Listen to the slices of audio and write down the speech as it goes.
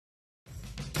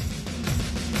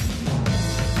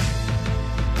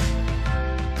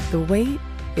The wait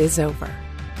is over.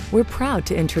 We're proud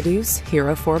to introduce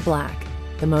Hero4 Black,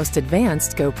 the most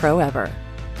advanced GoPro ever.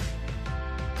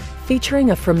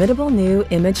 Featuring a formidable new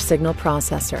image signal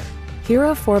processor,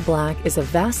 Hero4 Black is a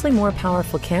vastly more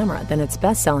powerful camera than its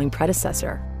best-selling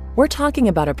predecessor. We're talking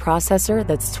about a processor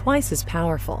that's twice as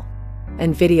powerful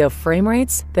and video frame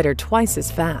rates that are twice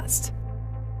as fast.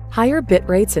 Higher bit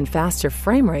rates and faster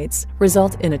frame rates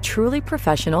result in a truly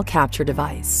professional capture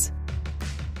device.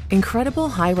 Incredible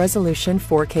high-resolution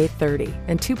 4K 30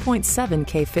 and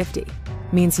 2.7K 50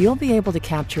 means you'll be able to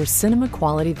capture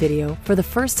cinema-quality video for the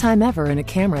first time ever in a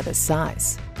camera this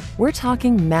size. We're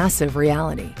talking massive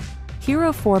reality.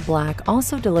 Hero4 Black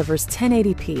also delivers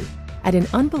 1080p at an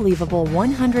unbelievable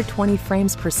 120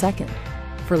 frames per second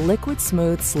for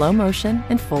liquid-smooth slow motion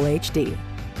and full HD.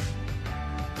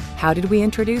 How did we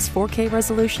introduce 4K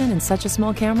resolution in such a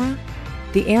small camera?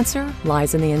 The answer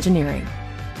lies in the engineering.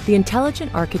 The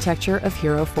intelligent architecture of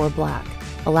Hero4 Black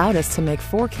allowed us to make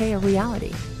 4K a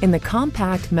reality in the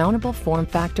compact, mountable form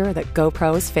factor that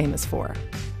GoPro is famous for.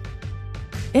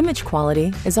 Image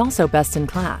quality is also best in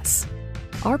class.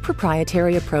 Our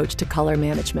proprietary approach to color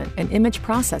management and image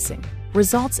processing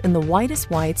results in the whitest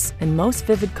whites and most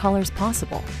vivid colors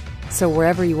possible. So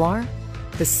wherever you are,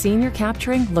 the scene you're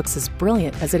capturing looks as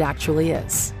brilliant as it actually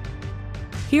is.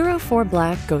 Hero4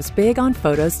 Black goes big on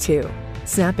photos too,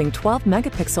 snapping 12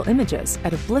 megapixel images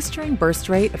at a blistering burst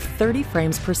rate of 30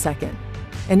 frames per second,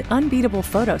 an unbeatable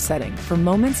photo setting for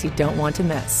moments you don't want to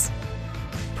miss.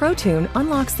 Protune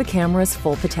unlocks the camera's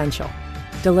full potential,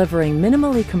 delivering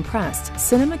minimally compressed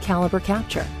cinema caliber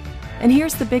capture. And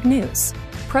here's the big news: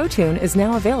 Protune is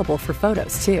now available for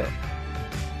photos too.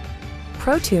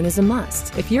 Protune is a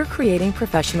must if you're creating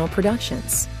professional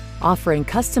productions, offering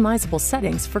customizable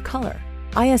settings for color,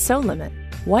 ISO limit,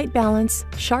 white balance,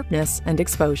 sharpness, and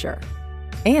exposure.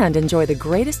 And enjoy the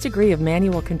greatest degree of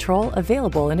manual control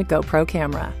available in a GoPro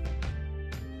camera.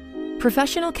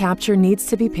 Professional capture needs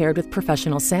to be paired with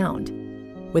professional sound.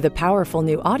 With a powerful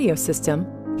new audio system,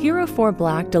 Hero4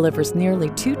 Black delivers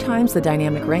nearly 2 times the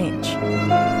dynamic range.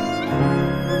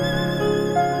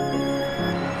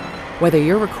 Whether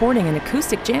you're recording an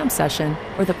acoustic jam session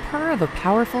or the purr of a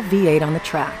powerful V8 on the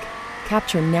track,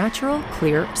 capture natural,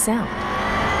 clear sound.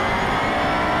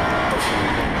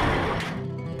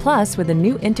 Plus, with a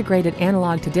new integrated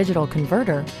analog-to-digital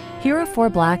converter,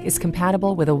 Hero4 Black is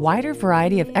compatible with a wider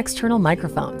variety of external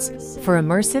microphones for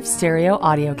immersive stereo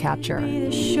audio capture.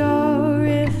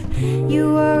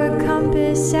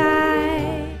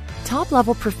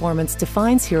 Top-level performance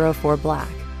defines Hero4 Black,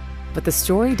 but the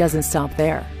story doesn't stop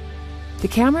there. The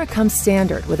camera comes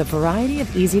standard with a variety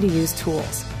of easy-to-use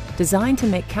tools designed to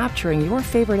make capturing your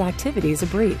favorite activities a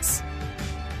breeze.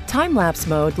 Time-lapse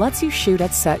mode lets you shoot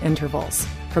at set intervals,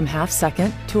 from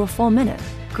half-second to a full minute,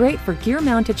 great for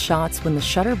gear-mounted shots when the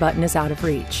shutter button is out of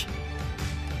reach.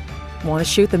 Want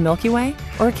to shoot the Milky Way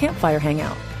or a campfire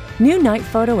hangout? New night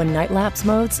photo and night lapse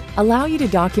modes allow you to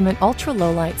document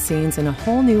ultra-low-light scenes in a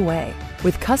whole new way,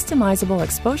 with customizable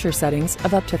exposure settings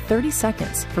of up to 30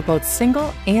 seconds for both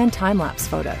single and time-lapse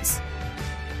photos.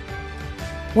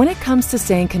 When it comes to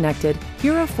staying connected,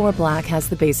 Hero4 Black has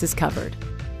the bases covered.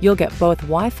 You'll get both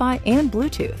Wi-Fi and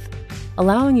Bluetooth,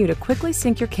 allowing you to quickly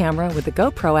sync your camera with the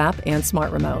GoPro app and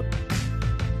smart remote.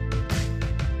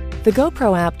 The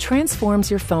GoPro app transforms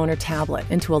your phone or tablet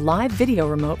into a live video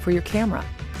remote for your camera,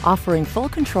 offering full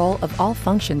control of all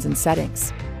functions and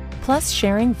settings, plus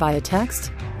sharing via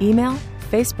text, email,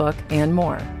 Facebook, and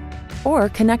more. Or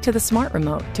connect to the smart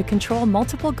remote to control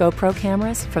multiple GoPro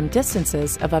cameras from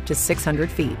distances of up to 600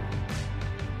 feet.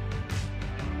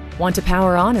 Want to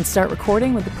power on and start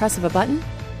recording with the press of a button?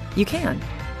 You can.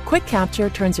 Quick Capture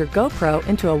turns your GoPro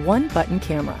into a one-button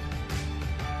camera.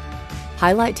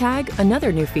 Highlight Tag,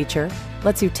 another new feature,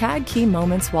 lets you tag key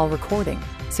moments while recording,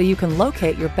 so you can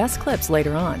locate your best clips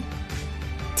later on.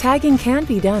 Tagging can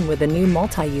be done with a new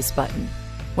multi-use button.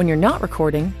 When you're not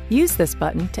recording, use this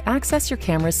button to access your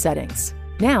camera's settings.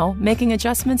 Now, making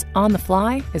adjustments on the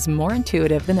fly is more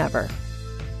intuitive than ever.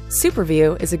 Super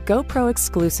View is a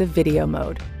GoPro-exclusive video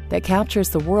mode that captures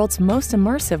the world's most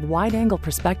immersive wide-angle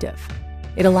perspective.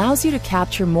 It allows you to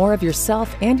capture more of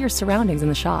yourself and your surroundings in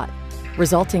the shot,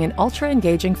 resulting in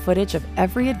ultra-engaging footage of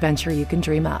every adventure you can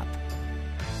dream up.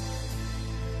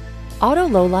 Auto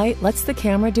Low Light lets the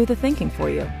camera do the thinking for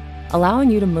you, allowing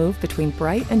you to move between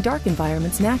bright and dark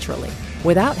environments naturally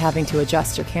without having to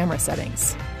adjust your camera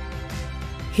settings.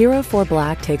 Hero4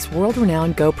 Black takes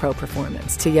world-renowned GoPro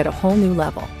performance to yet a whole new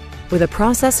level, with a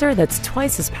processor that's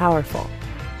twice as powerful,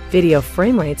 video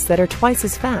frame rates that are twice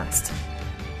as fast,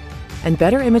 and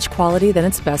better image quality than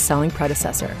its best-selling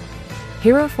predecessor.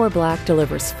 Hero4 Black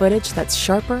delivers footage that's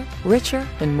sharper, richer,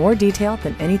 and more detailed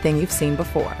than anything you've seen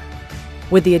before.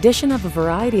 With the addition of a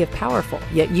variety of powerful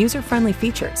yet user-friendly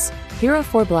features,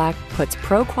 Hero4 Black puts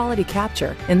pro-quality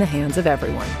capture in the hands of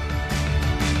everyone.